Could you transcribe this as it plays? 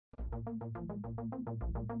Alright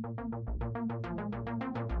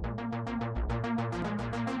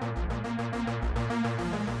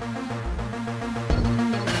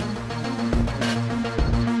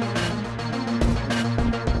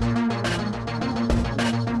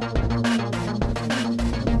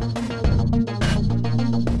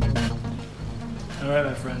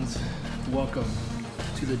my friends, welcome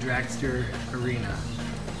to the Dragster Arena.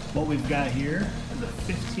 What we've got here is a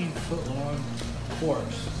 15-foot long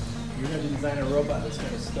course. You're going to design a robot that's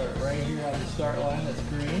going to start right here on the start line that's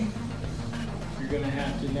green. You're going to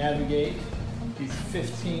have to navigate these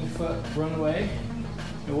 15-foot runway,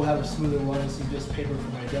 and we'll have a smoother one. This is just paper for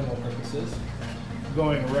my demo purposes.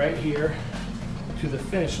 Going right here to the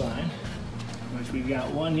finish line, which we've got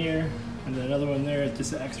one here and then another one there at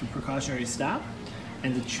this extra precautionary stop.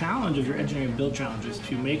 And the challenge of your engineering build challenge is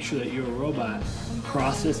to make sure that your robot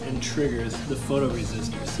crosses and triggers the photo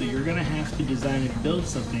resistors. So you're gonna have to design and build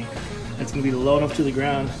something that's gonna be low enough to the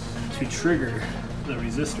ground to trigger the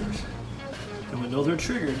resistors. And when those are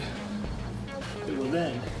triggered, it will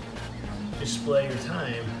then display your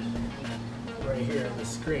time right here on the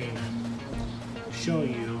screen,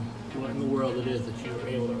 showing you what in the world it is that you were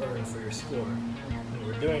able to earn for your score. And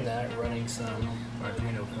we're doing that running some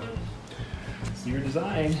Arduino code. So your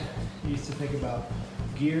design needs to think about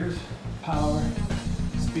gears, power,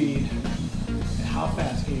 speed, and how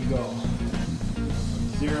fast can you go from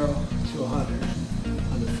 0 to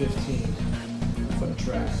 100 on the 15-foot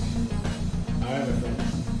track. All right, my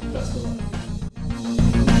friends, best of luck.